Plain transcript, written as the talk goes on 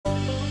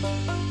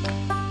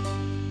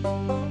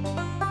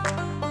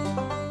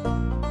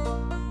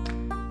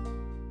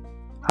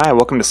Hi,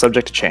 welcome to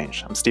Subject to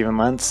Change. I'm Stephen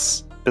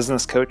Lentz,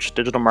 business coach,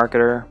 digital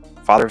marketer,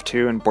 father of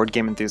two, and board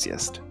game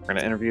enthusiast. We're going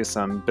to interview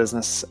some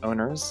business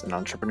owners and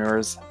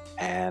entrepreneurs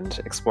and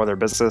explore their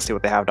businesses, see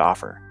what they have to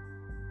offer.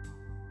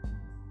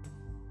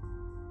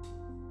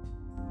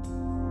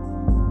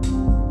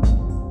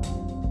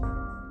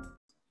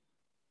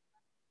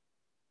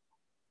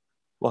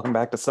 Welcome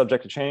back to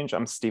Subject to Change.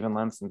 I'm Stephen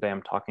Lentz, and today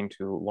I'm talking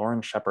to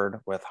Lauren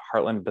Shepard with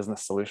Heartland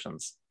Business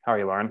Solutions. How are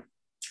you, Lauren?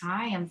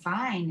 Hi, I'm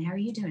fine. How are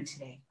you doing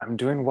today? I'm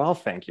doing well,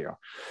 thank you.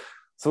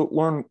 So,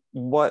 Lauren,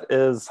 what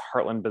is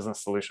Heartland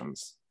Business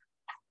Solutions?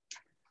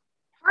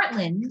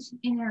 Heartland,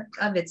 in and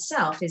of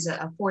itself, is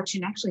a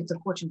Fortune, actually, it's a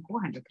Fortune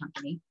 400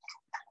 company.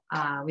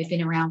 We've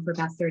been around for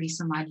about 30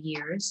 some odd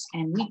years,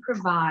 and we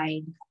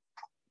provide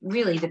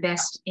really the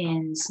best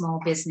in small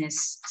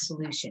business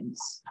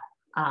solutions.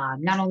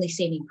 Not only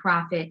saving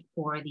profit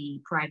for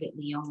the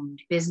privately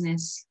owned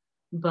business,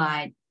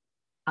 but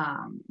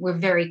we're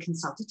very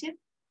consultative.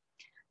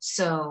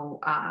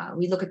 So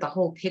we look at the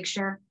whole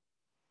picture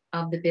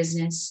of the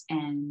business,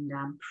 and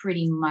I'm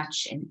pretty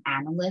much an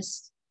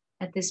analyst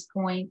at this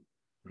point.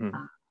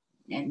 Mm-hmm.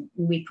 And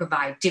we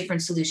provide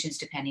different solutions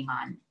depending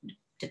on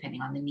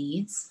the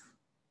needs.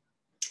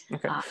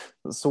 Okay.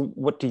 So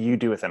what do you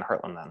do within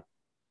Heartland then?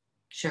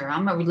 Sure.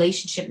 I'm a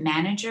relationship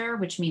manager,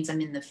 which means I'm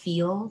in the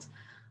field.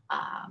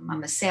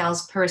 I'm a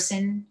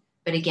salesperson,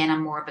 but again,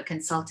 I'm more of a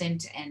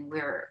consultant, and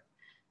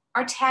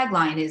our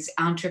tagline is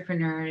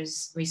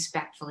entrepreneurs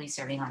respectfully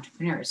serving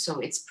entrepreneurs. So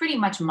it's pretty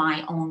much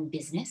my own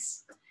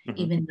business, mm-hmm.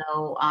 even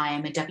though I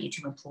am a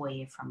W-2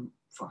 employee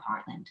for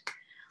Heartland.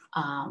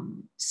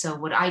 So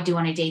what I do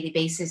on a daily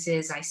basis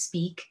is I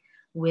speak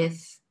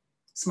with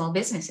small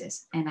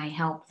businesses and I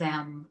help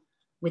them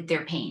with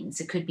their pains.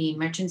 It could be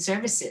merchant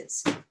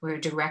services. We're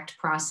a direct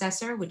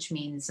processor, which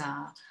means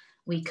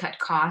we cut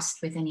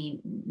costs with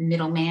any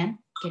middleman,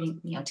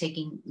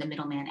 taking the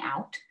middleman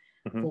out.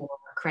 Mm-hmm. for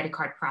credit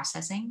card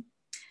processing.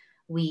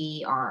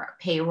 We are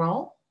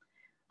payroll,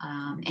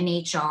 and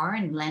HR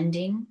and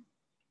lending.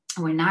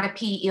 We're not a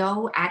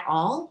PEO at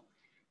all.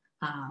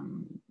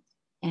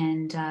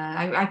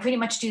 I pretty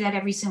much do that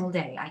every single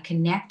day. I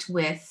connect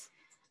with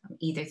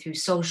either through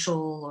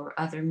social or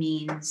other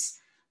means.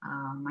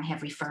 I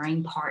have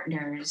referring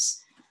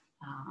partners.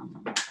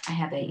 I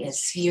have a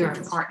sphere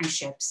of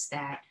partnerships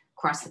that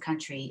across the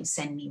country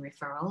send me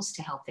referrals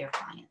to help their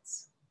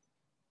clients.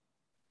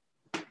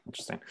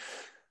 Interesting.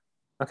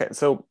 Okay,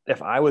 so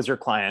if I was your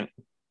client,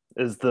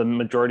 is the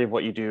majority of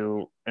what you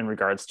do in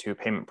regards to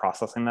payment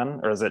processing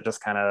then? Or is it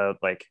just kind of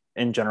like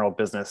in general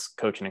business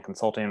coaching and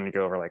consulting and you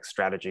go over like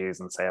strategies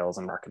and sales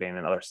and marketing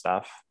and other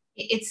stuff?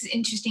 It's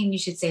interesting you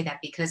should say that,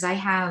 because I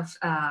have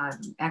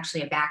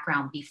actually a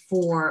background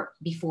before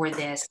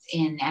this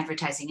in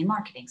advertising and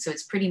marketing. So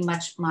it's pretty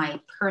much my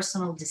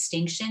personal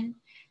distinction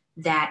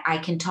that I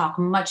can talk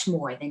much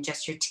more than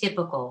just your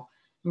typical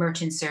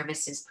merchant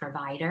services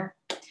provider.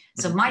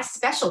 So my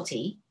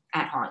specialty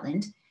at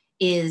Heartland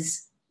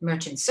is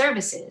merchant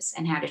services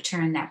and how to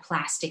turn that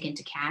plastic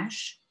into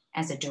cash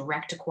as a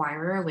direct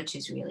acquirer, which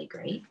is really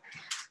great.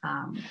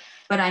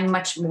 But I'm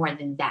much more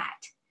than that.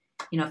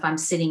 If I'm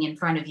sitting in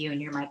front of you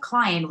and you're my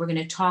client, we're going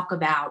to talk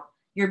about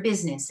your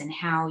business and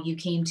how you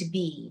came to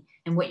be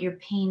and what your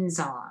pains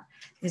are.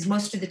 Because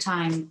most of the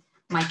time,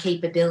 my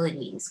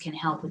capabilities can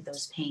help with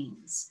those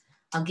pains.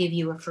 I'll give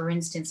you for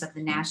instance, of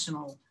the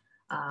national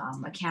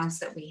accounts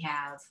that we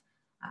have.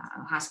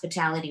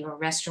 Hospitality or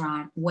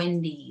restaurant,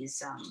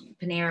 Wendy's,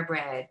 Panera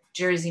Bread,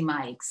 Jersey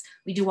Mike's.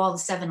 We do all the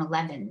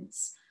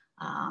 7-Elevens.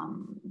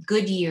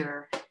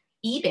 Goodyear,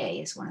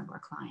 eBay is one of our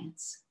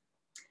clients.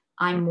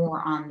 I'm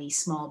more on the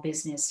small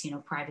business,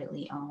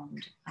 privately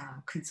owned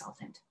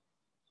consultant.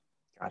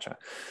 Gotcha.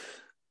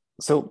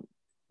 So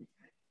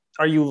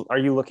are you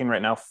looking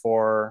right now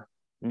for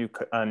new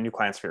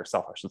clients for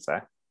yourself, I should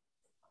say?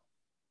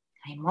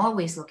 I'm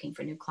always looking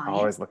for new clients.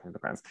 Always looking for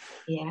clients.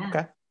 Yeah.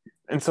 Okay.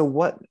 And so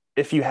what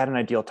if you had an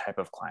ideal type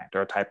of client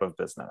or a type of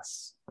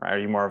business, right? Are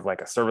you more of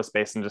like a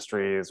service-based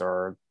industries,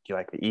 or do you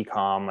like the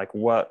e-com? Like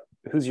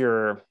who's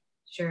your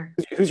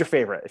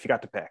favorite if you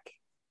got to pick?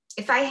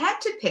 If I had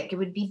to pick, it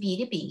would be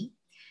B2B,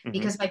 mm-hmm.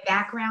 because my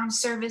background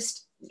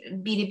serviced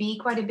B2B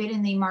quite a bit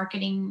in the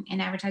marketing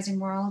and advertising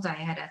world. I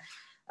had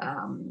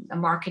a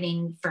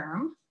marketing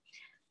firm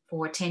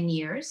for 10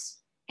 years.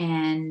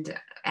 And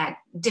at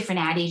different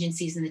ad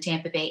agencies in the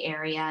Tampa Bay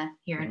area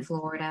here mm-hmm. in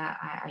Florida,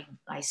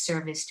 I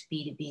serviced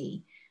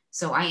B2B.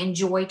 So I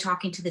enjoy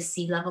talking to the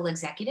C-level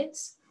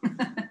executives,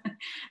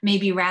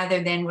 maybe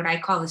rather than what I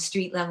call the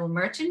street level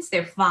merchants.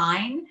 They're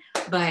fine,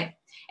 and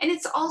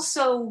it's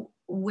also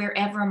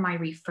wherever my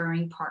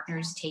referring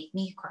partners take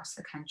me across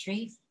the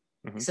country.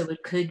 Mm-hmm. So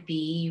it could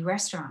be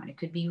restaurant, it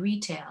could be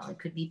retail, it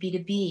could be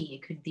B2B,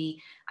 it could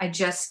be, I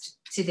just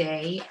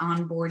today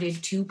onboarded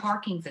 2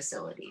 parking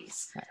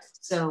facilities. Nice.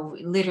 So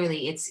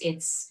literally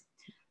it's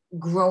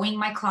growing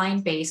my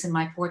client base and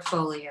my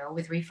portfolio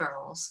with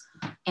referrals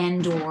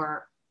and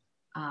or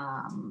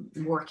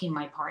working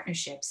my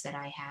partnerships that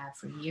I have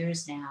for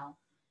years now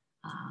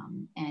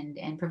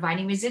and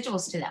providing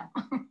residuals to them.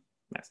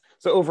 Nice.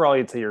 So overall,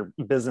 you'd say you're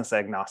business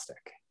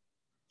agnostic.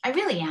 I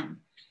really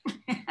am.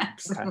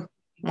 Absolutely.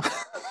 Okay.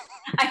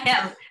 I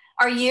am.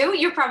 Are you?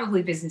 You're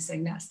probably business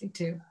agnostic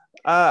too.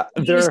 There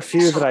are a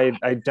few that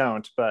I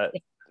don't, but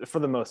for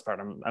the most part,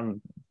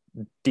 I'm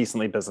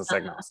decently business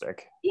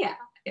agnostic. Yeah,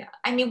 yeah.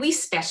 I mean, we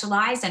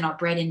specialize, and our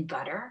bread and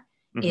butter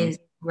is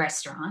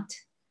restaurant,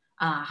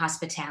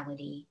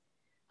 hospitality,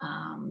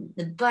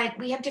 but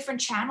we have different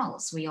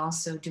channels. We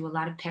also do a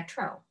lot of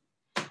petro,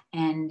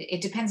 and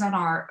it depends on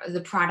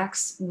the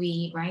products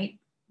we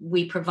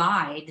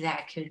provide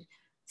that could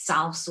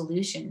solve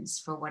solutions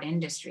for what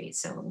industry.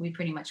 So we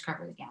pretty much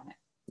cover the gamut.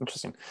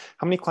 Interesting.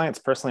 How many clients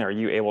personally are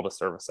you able to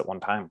service at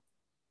one time?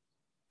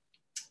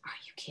 Are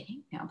you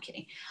kidding? No, I'm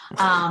kidding.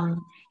 I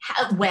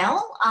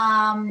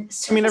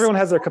mean, everyone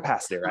has their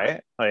capacity,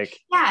 right? Like,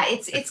 yeah,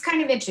 it's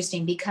kind of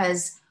interesting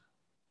because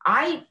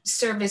I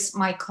service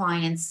my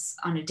clients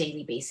on a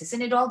daily basis,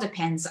 and it all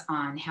depends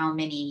on how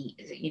many,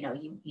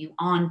 you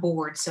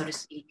onboard, so to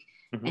speak,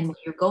 and what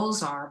your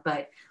goals are.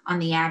 But on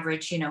the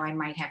average, I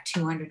might have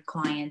 200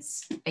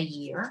 clients a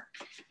year.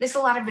 There's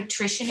a lot of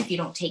attrition if you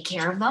don't take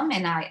care of them,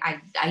 and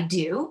I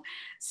do.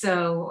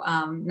 So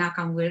knock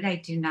on wood, I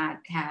do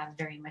not have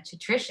very much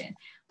attrition.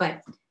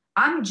 But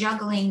I'm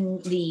juggling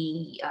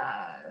the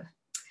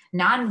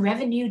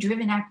non-revenue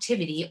driven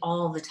activity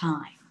all the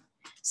time.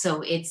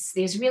 So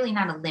there's really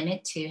not a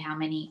limit to how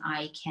many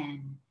I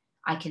can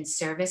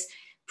service.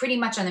 Pretty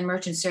much on the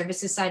merchant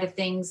services side of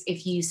things,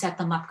 if you set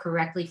them up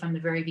correctly from the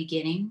very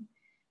beginning,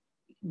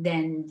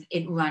 then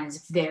it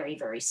runs very,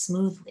 very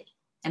smoothly.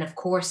 And of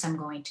course, I'm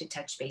going to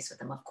touch base with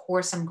them. Of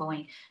course, I'm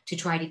going to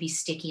try to be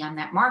sticky on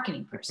that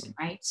marketing person,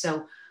 right?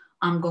 So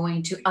I'm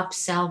going to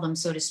upsell them,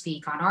 so to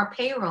speak, on our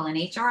payroll and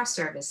HR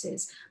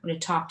services. I'm going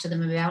to talk to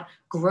them about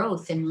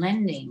growth and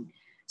lending.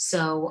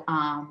 So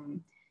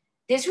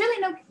there's really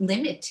no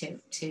limit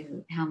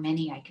to how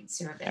many I can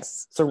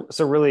service. So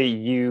really,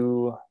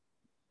 you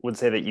would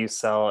say that you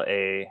sell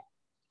a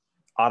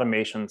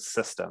automation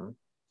system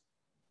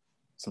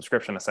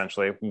subscription,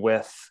 essentially,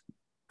 with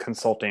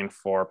consulting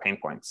for pain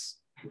points.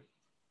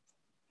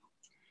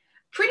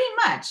 Pretty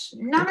much.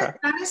 Not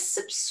a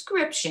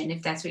subscription,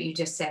 if that's what you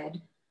just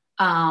said.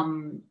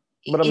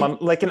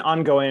 But like an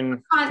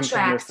ongoing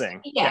contract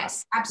thing.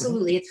 Yes, yeah.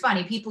 Absolutely. It's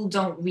funny. People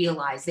don't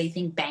realize, they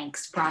think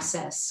banks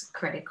process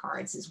credit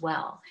cards as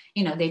well.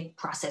 They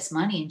process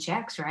money and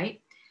checks,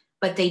 right?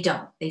 But they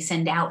don't. They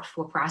send out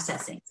for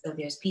processing. So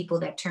there's people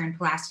that turn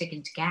plastic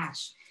into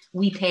cash.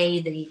 We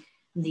pay the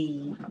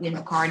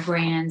card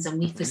brands, and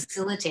we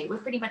facilitate. We're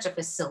pretty much a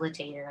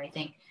facilitator, I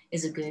think,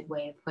 is a good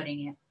way of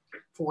putting it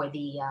for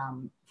the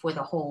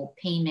whole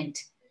payment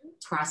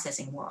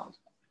processing world.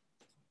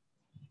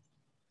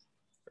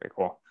 Very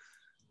cool.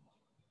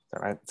 So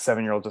my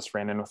 7-year-old just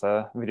ran in with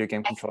a video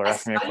game controller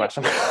asking me a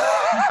question.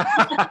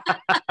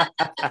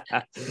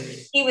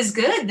 He was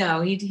good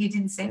though. He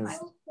didn't say much.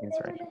 He's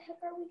right.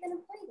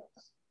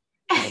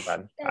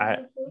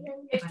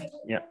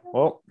 Yeah.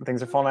 Well,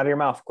 things are falling out of your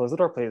mouth. Close the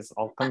door, please.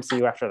 I'll come see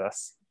you after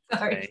this.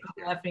 Sorry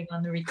for laughing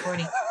on the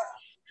recording.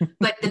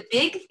 But the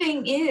big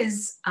thing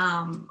is,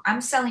 I'm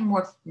not selling,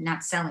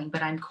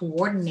 but I'm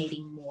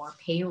coordinating more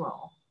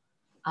payroll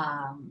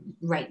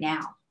right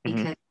now,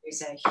 because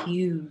there's a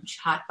huge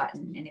hot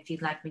button. And if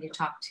you'd like me to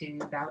talk to you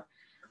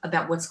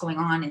about what's going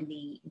on in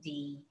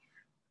the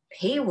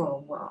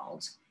payroll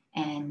world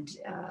and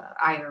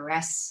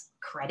IRS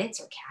credits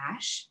or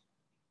cash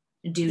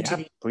due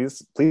to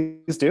please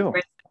do.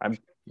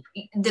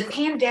 The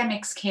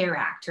Pandemic's Care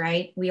Act,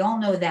 right? We all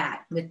know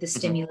that, with the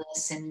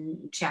stimulus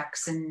and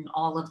checks and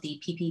all of the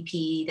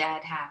PPP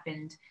that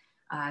happened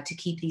to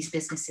keep these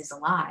businesses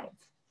alive.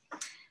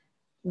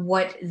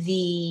 What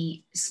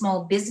the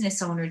small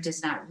business owner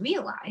does not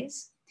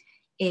realize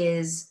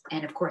is,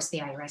 and of course the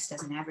IRS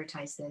doesn't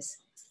advertise this,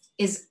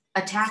 is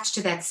attached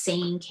to that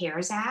same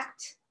CARES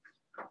Act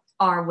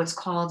are what's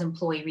called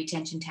employee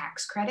retention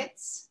tax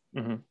credits.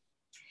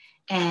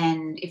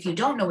 And if you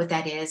don't know what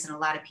that is, and a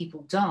lot of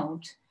people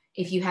don't,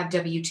 if you have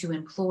W-2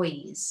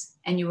 employees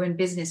and you were in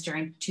business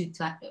during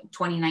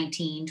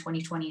 2019,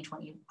 2020, and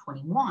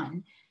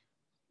 2021,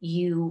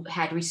 you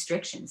had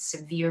restrictions,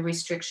 severe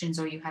restrictions,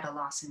 or you had a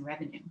loss in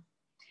revenue.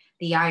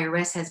 The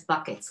IRS has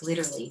buckets,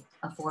 literally,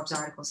 a Forbes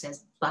article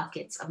says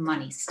buckets of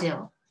money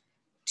still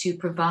to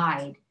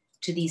provide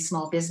to these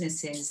small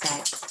businesses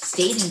that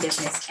stayed in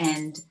business,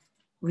 and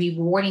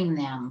rewarding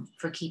them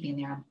for keeping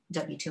their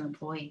W-2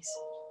 employees.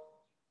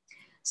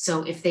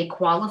 So if they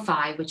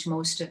qualify, which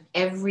most of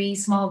every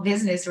small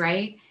business,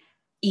 right,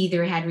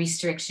 either had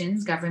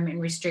restrictions,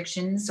 government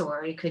restrictions,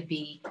 or it could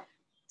be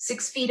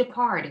 6 feet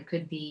apart, it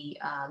could be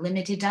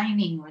limited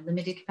dining or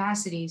limited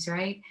capacities,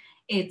 right?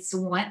 It's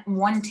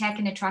one tech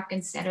in a truck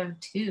instead of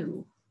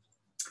 2.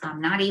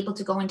 Not able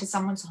to go into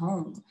someone's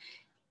home,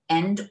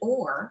 and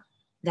or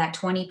that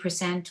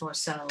 20% or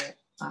so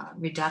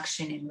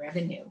reduction in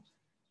revenue,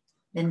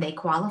 then they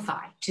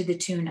qualify to the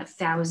tune of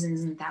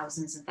thousands and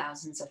thousands and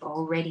thousands of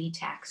already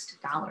taxed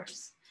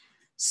dollars.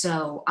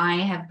 So I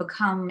have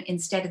become,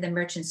 instead of the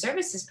merchant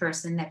services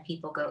person that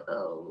people go,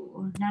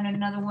 oh, not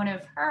another one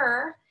of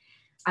her,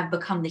 I've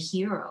become the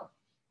hero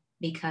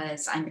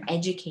because I'm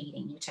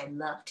educating, which I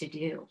love to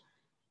do.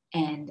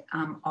 And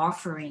I'm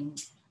offering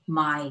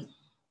my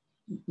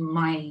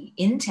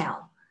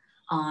intel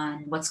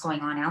on what's going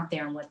on out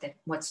there and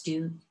what's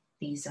due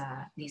these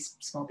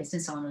small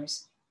business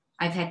owners.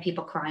 I've had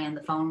people cry on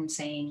the phone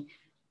saying,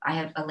 I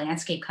have a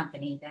landscape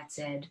company that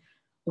said,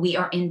 we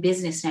are in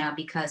business now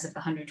because of the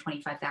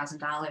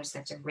 $125,000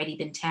 that's already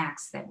been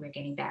taxed that we're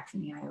getting back from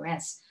the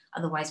IRS.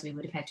 Otherwise, we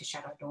would have had to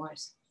shut our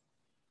doors.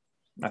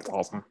 That's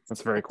awesome.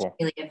 That's very cool.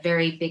 Really a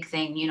very big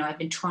thing. You know, I've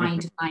been trying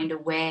to find a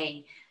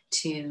way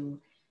to,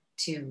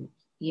 you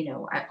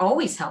know, I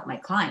always help my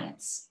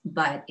clients,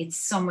 but it's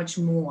so much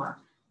more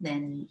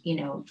than, you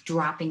know,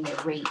 dropping their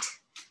rate,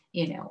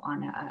 you know,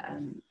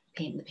 on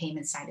the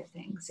payment side of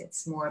things.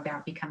 It's more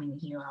about becoming a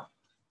hero.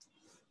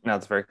 No,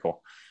 that's very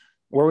cool.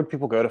 Where would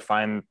people go to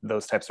find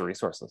those types of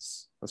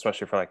resources,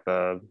 especially for like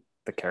the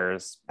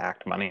CARES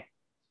Act money?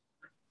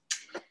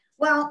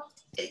 Well,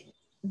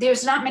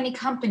 there's not many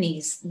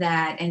companies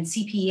that, and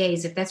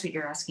CPAs, if that's what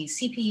you're asking,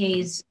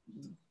 CPAs,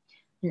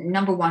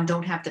 number one,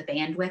 don't have the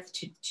bandwidth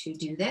to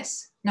do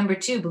this. Number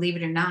two, believe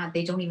it or not,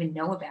 they don't even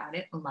know about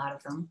it, a lot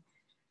of them.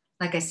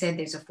 Like I said,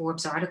 there's a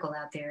Forbes article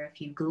out there.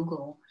 If you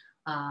Google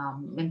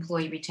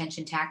employee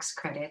retention tax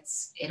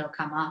credits, it'll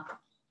come up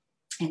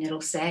and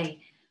it'll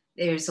say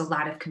there's a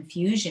lot of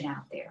confusion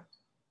out there.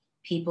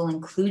 People,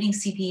 including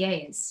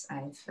CPAs,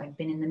 I've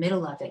been in the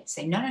middle of it,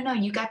 say, no,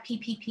 you got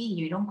PPP,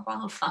 you don't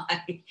qualify.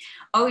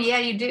 Oh yeah,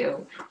 you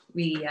do.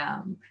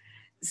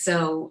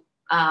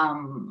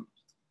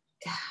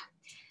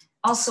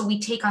 Also, we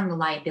take on the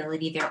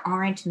liability. There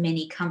aren't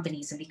many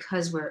companies, and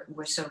because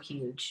we're so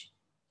huge,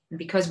 and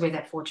because we're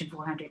that Fortune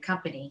 400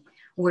 company,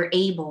 we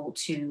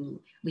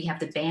have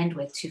the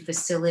bandwidth to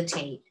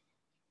facilitate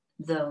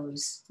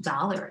those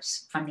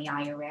dollars from the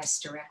IRS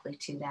directly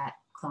to that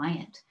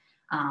client.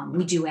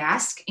 We do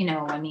ask, you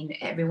know, I mean,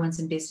 everyone's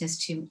in business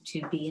to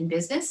be in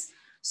business.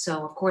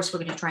 So of course, we're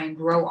going to try and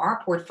grow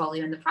our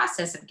portfolio in the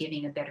process of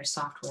giving a better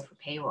software for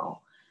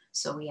payroll.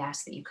 So we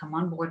ask that you come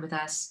on board with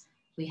us.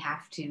 We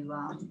have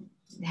to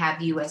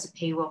have you as a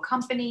payroll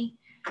company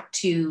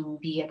to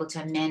be able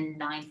to amend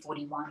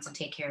 941s and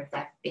take care of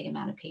that big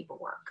amount of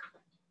paperwork.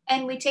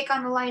 And we take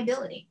on the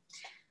liability.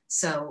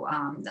 So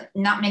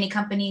not many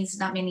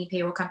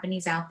payroll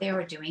companies out there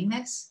are doing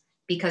this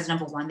because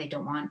number one, they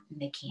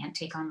can't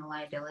take on the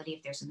liability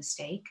if there's a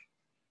mistake,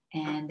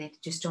 and they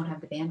just don't have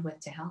the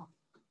bandwidth to help.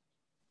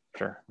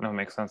 Sure. No, it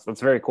makes sense.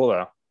 That's very cool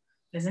though.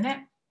 Isn't it?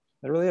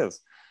 It really is.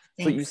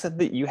 Thanks. So you said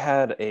that you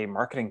had a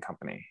marketing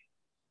company.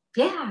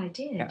 Yeah, I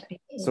did. Yeah. I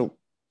did. So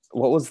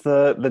what was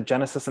the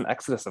genesis and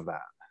exodus of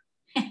that?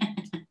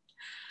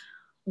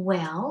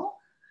 Well,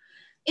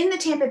 in the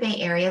Tampa Bay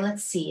area,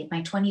 let's see, in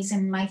my 20s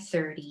and my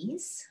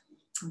 30s,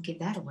 I'll give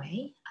that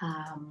away.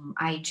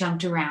 I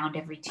jumped around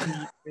every 2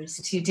 years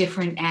to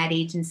different ad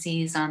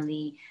agencies on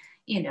the,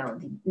 you know,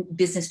 the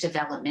business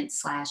development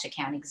 /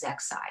 account exec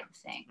side of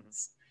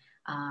things,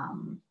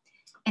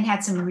 and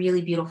had some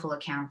really beautiful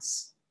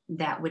accounts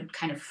that would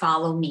kind of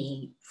follow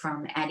me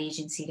from ad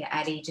agency to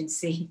ad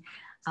agency,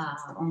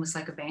 almost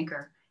like a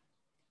banker.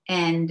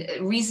 And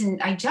the reason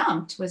I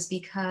jumped was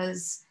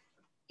because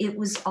it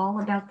was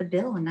all about the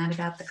bill and not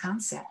about the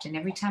concept. And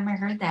every time I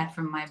heard that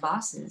from my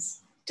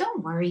bosses,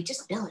 don't worry,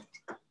 just bill it.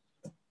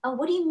 Oh,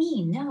 what do you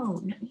mean?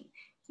 No,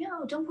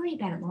 don't worry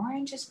about it,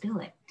 Lauren, just bill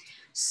it.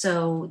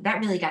 So that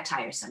really got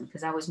tiresome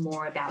because I was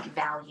more about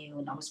value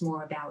and I was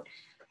more about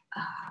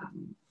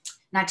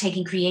not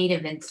taking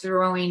creative and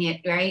throwing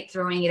it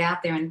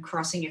out there and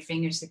crossing your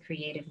fingers the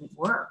creative would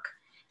work.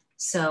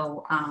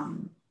 So,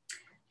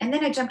 and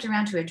then I jumped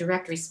around to a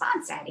direct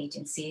response ad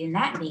agency, and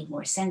that made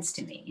more sense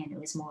to me. And it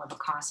was more of a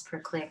cost per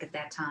click at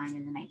that time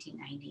in the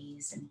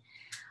 1990s,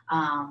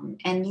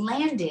 and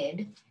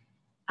landed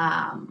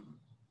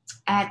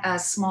at a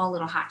small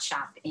little hot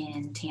shop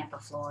in Tampa,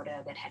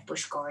 Florida that had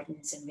busch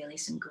gardens and really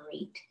some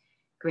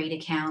great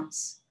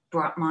accounts.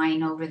 Brought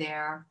mine over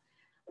there.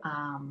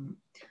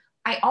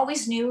 I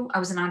always knew I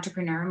was an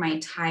entrepreneur. My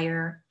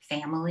entire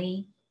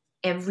family,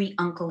 every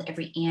uncle,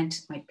 every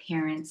aunt, my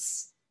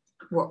parents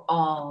were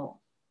all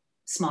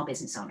small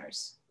business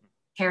owners,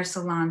 hair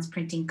salons,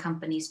 printing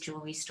companies,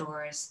 jewelry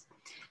stores.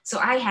 So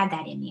I had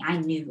that in me. I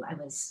knew I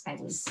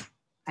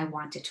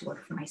wanted to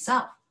work for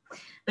myself,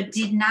 but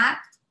did not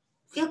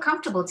feel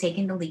comfortable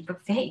taking the leap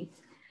of faith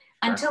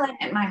until I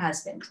met my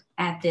husband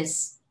at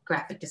this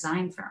graphic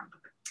design firm.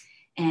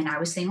 And I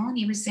was single and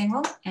he was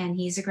single, and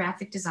he's a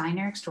graphic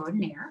designer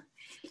extraordinaire.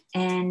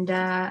 And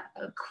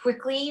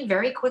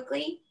very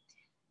quickly,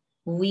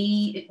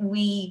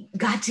 we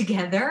got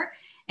together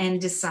and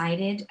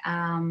decided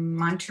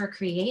Mantra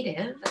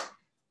Creative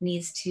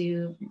needs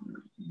to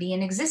be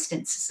in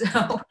existence.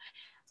 So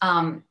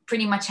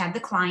pretty much had the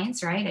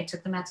clients, right? I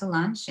took them out to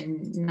lunch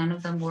and none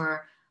of them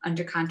were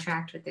under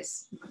contract with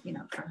this,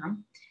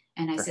 firm.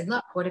 And I said,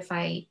 look, what if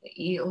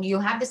you'll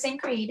have the same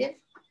creative,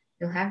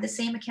 you'll have the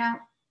same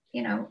account,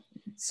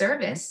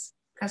 service,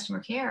 customer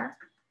care.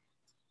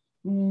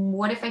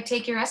 What if I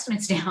take your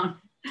estimates down?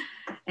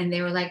 And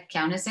they were like,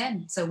 count us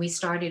in. So we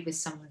started with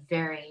some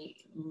very,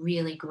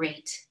 really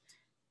great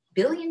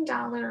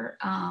billion-dollar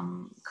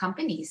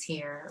companies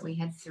here. We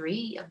had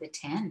 3 of the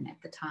 10 at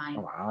the time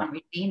Oh, wow. on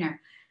retainer.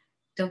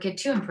 Don't get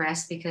too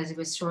impressed because it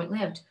was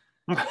short-lived.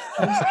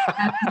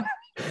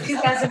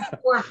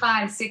 2004,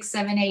 5, 6,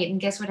 7, 8,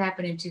 and guess what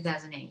happened in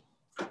 2008?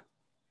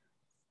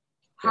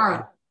 Horrible,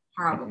 Yeah.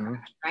 horrible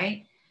crash,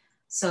 right?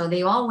 So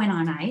they all went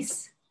on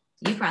ice.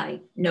 You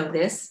probably know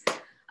this.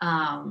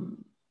 All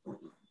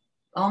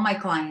my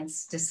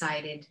clients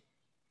decided,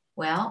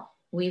 well,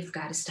 we've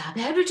got to stop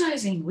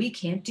advertising. We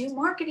can't do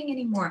marketing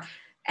anymore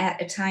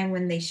at a time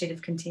when they should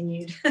have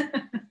continued. Yeah.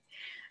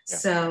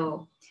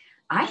 So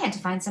I had to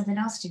find something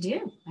else to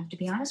do. I have to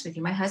be honest with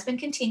you. My husband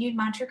continued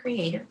Mantra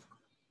Creative,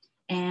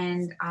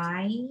 and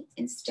I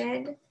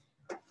instead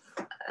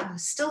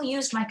still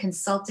used my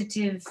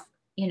consultative,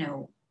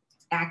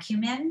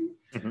 acumen,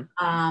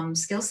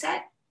 skill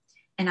set.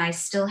 And I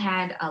still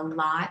had a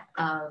lot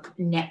of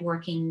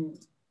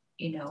networking,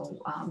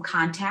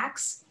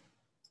 contacts,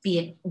 be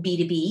it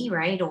B2B,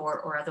 right,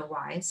 or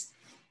otherwise.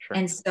 Sure.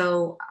 And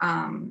so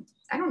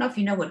I don't know if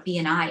you know what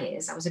BNI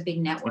is. I was a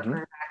big networker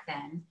back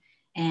then.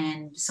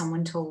 And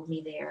someone told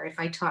me there, if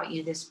I taught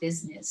you this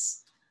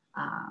business,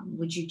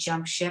 would you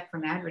jump ship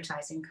from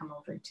advertising, come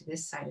over to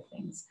this side of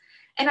things?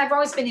 And I've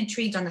always been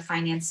intrigued on the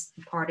finance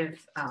part of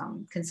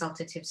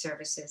consultative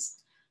services.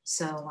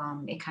 So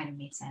it kind of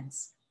made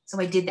sense. So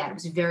I did that. It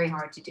was very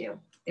hard to do.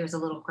 There was a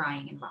little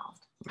crying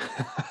involved.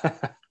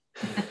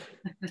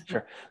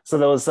 Sure. So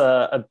there was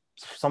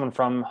someone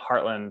from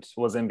Heartland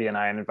was in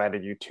BNI and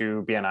invited you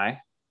to BNI,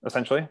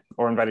 essentially,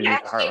 or invited you to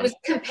Heartland? It was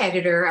a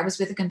competitor. I was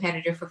with a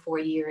competitor for 4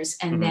 years,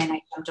 and then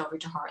I jumped over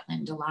to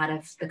Heartland. A lot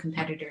of the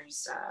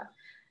competitors,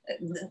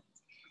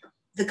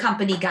 the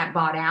company got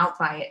bought out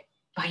by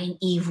an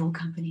evil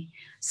company.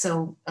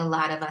 So a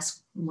lot of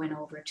us went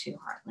over to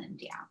Heartland,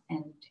 yeah.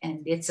 And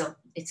it's a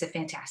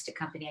fantastic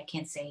company. I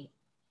can't say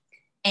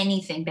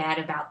anything bad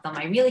about them.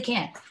 I really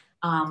can't.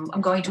 I'm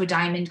going to a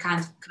diamond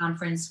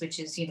conference, which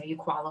is, you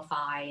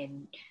qualify,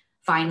 and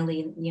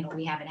finally,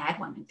 we haven't had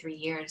one in 3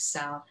 years.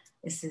 So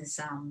this is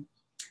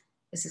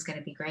going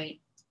to be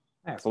great.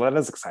 Yeah, so that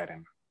is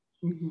exciting.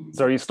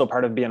 So are you still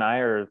part of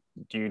BNI, or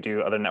do you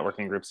do other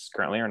networking groups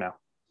currently, or no?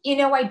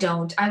 I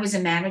don't. I was a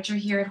manager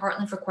here at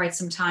Heartland for quite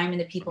some time,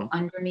 and the people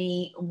under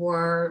me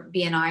were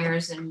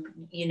BNIers, and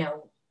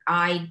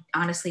I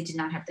honestly did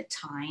not have the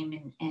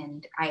time,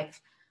 and I've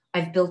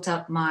built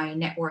up my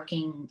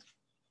networking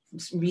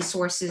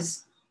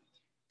resources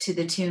to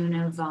the tune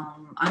of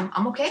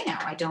I'm okay now.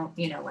 I don't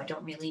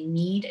really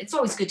need. It's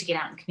always good to get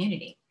out in the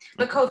community,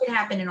 but COVID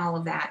happened and all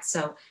of that,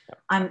 so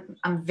I'm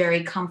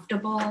very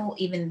comfortable,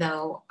 even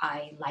though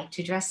I like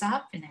to dress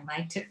up and I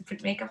like to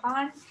put makeup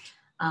on.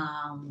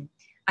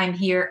 I'm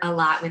here a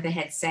lot with a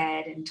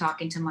headset and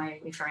talking to my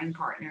referring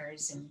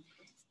partners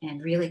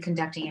and really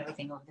conducting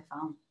everything over the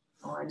phone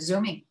or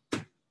Zooming.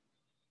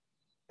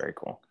 Very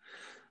cool.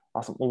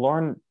 Awesome. Well,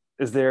 Lauren,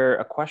 is there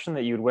a question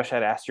that you'd wish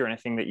I'd asked you, or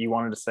anything that you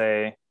wanted to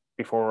say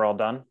before we're all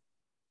done?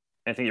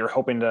 Anything you're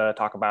hoping to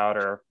talk about,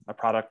 or a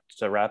product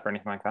to rep, or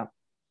anything like that?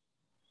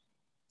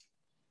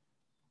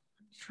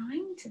 I'm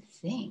trying to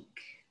think.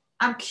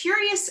 I'm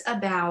curious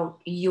about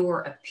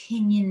your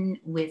opinion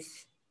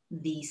with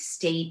the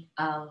state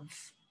of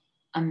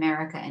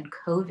America and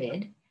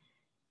COVID.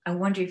 I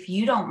wonder if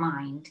you don't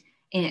mind,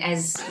 and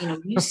as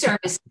you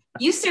service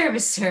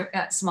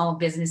small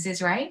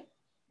businesses, right?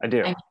 I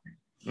do.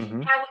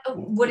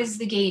 What is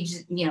the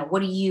gauge?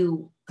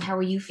 How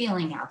are you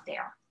feeling out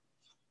there?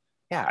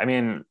 Yeah, I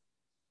mean,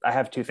 I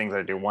have 2 things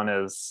I do. One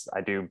is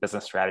I do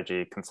business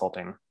strategy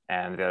consulting,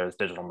 and the other is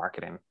digital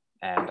marketing.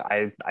 And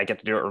I get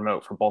to do it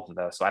remote for both of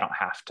those. So I don't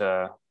have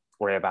to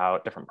worry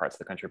about different parts of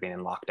the country being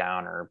in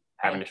lockdown or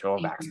having to show a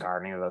vax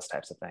card, any of those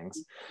types of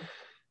things.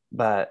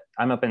 But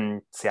I'm up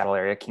in Seattle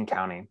area, King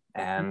County,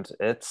 and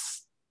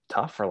it's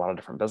tough for a lot of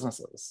different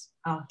businesses.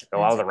 A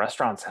lot of the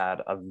restaurants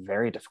had a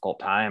very difficult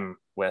time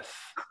with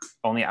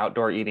only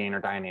outdoor eating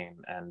or dining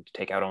and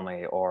takeout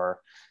only, or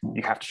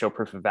you have to show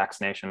proof of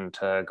vaccination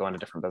to go into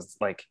different business.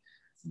 Like,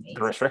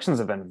 the restrictions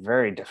have been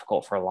very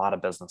difficult for a lot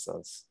of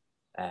businesses.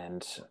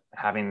 And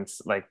having,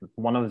 like,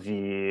 one of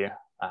the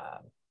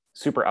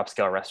super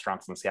upscale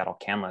restaurants in Seattle,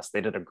 Canlis, they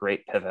did a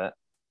great pivot.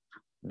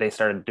 They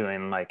started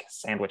doing like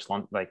sandwich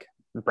lunch, like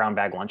brown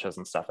bag lunches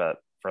and stuff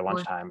for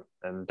lunchtime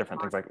and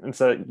different things and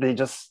so they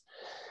just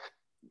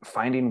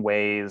finding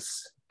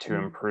ways to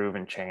improve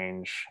and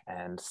change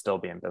and still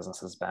be in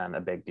business has been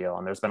a big deal.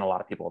 And there's been a lot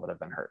of people that have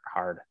been hurt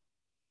hard.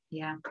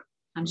 Yeah,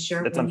 I'm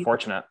sure. It's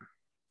unfortunate.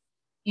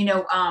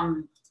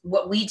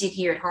 What we did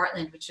here at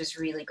Heartland, which was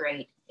really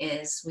great,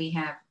 is we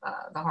have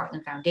the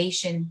Heartland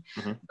Foundation,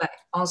 but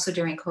also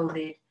during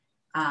COVID,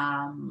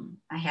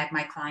 I had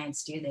my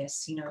clients do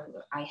this.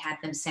 I had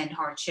them send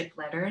hardship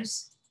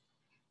letters,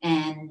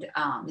 and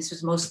this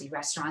was mostly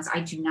restaurants. I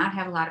do not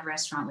have a lot of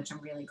restaurant, which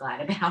I'm really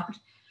glad about,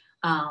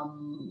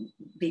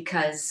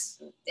 because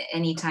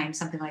anytime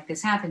something like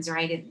this happens,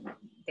 right,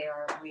 they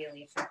are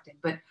really affected.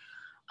 But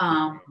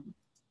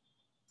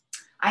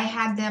I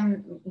had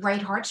them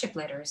write hardship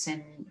letters,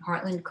 and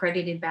Heartland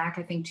credited back,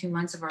 I think, 2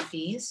 months of our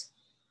fees.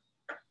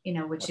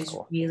 which That's is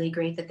cool. really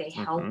great that they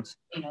Mm-hmm. helped,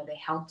 they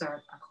helped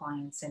our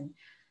clients. And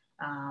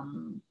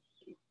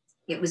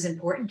it was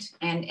important.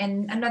 And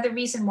another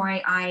reason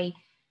why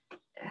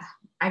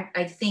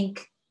I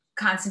think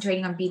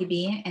concentrating on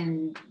B2B,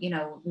 and,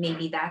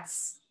 maybe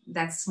that's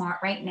smart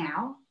right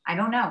now. I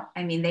don't know.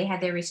 I mean, they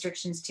had their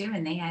restrictions too,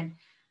 and they had,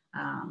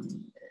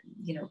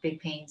 big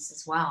pains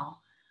as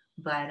well.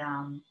 But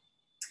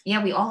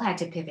yeah, we all had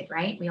to pivot,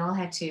 right? We all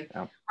had to.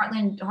 Yeah.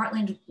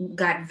 Heartland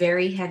got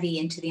very heavy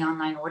into the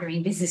online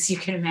ordering business. You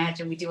can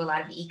imagine we do a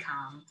lot of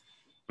e-com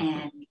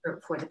and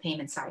for the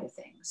payment side of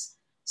things.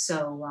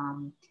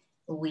 So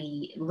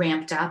we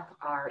ramped up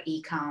our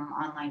e-com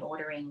online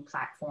ordering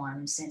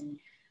platforms and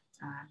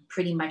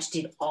pretty much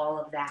did all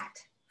of that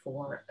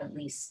for at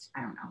least,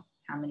 I don't know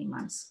how many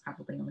months,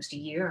 probably almost a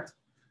year.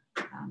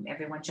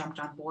 Everyone jumped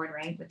on board,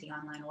 right, with the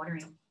online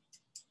ordering.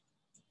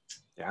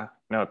 Yeah,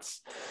 no,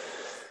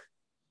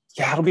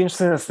 it'll be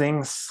interesting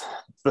as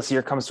this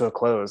year comes to a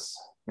close.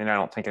 I mean, I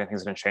don't think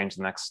anything's going to change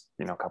the next,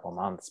 couple of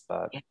months,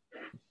 but yeah.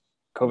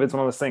 COVID's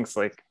one of those things,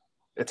 like,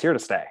 it's here to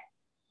stay.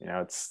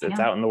 It's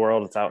out in the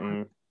world,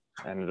 and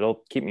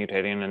it'll keep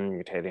mutating and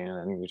mutating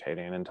and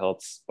mutating until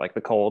it's like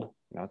the cold,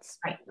 it's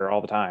here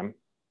all the time.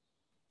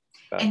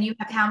 But and you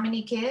have how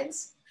many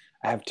kids?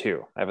 I have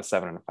two. I have a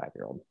 7 and a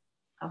 5-year-old.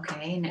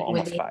 Okay. And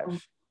almost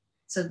 5.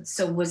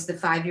 So was the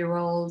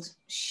 5-year-old,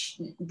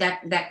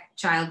 that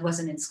child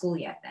wasn't in school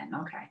yet then?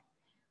 Okay.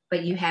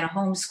 But you had a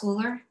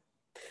homeschooler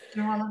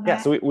through all of that?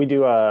 Yeah, so we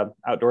do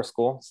outdoor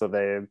school. So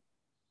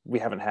we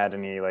haven't had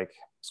any like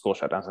school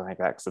shutdowns or anything like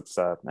that, because it's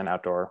an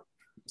outdoor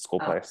school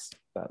place.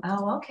 But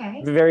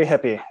okay. Very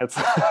hippie. That's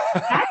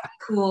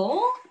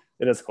cool.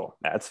 It is cool.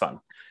 Yeah, it's fun.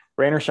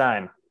 Rain or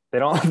shine. They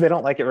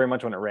don't like it very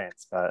much when it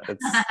rains, but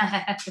it's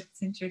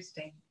it's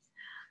interesting.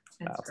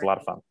 It's a lot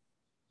of fun.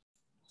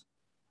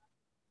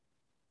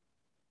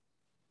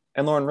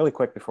 And Lauren, really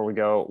quick before we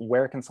go,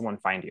 where can someone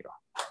find you?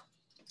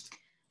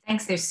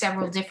 Thanks. There's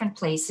several different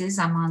places.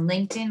 I'm on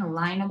LinkedIn,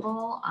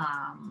 Alignable.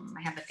 I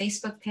have a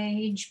Facebook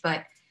page,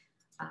 but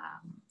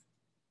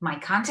my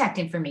contact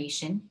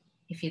information,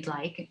 if you'd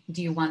like,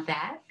 do you want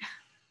that?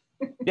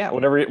 Yeah,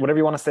 whatever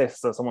you want to say,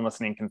 so someone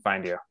listening can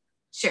find you.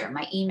 Sure.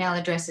 My email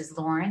address is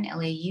Lauren,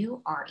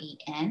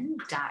 Lauren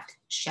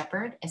 .Shepard,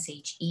 SHEPARD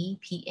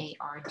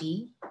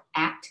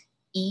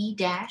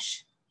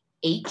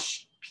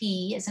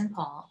 @E-HP as in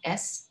Paul,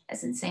 S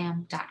as in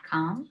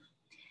Sam.com.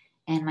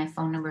 And my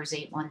phone number is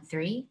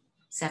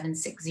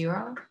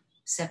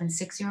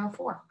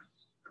 813-760-7604.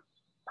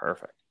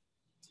 Perfect.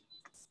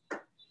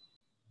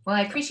 Well,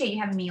 I appreciate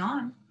you having me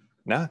on.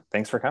 No,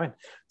 thanks for coming.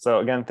 So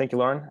again, thank you,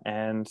 Lauren.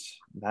 And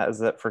that is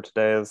it for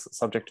today's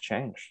Subject to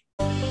Change.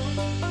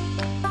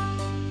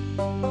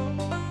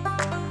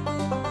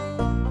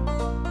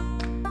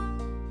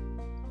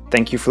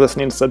 Thank you for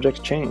listening to Subject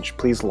to Change.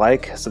 Please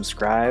like,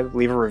 subscribe,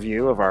 leave a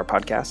review of our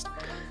podcast.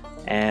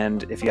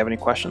 And if you have any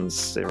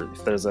questions,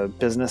 if there's a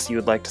business you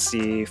would like to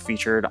see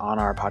featured on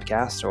our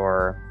podcast,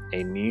 or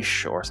a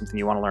niche or something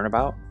you want to learn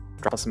about,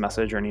 drop us a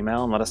message or an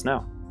email and let us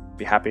know.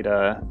 Be happy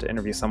to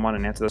interview someone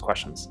and answer those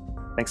questions.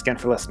 Thanks again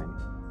for listening.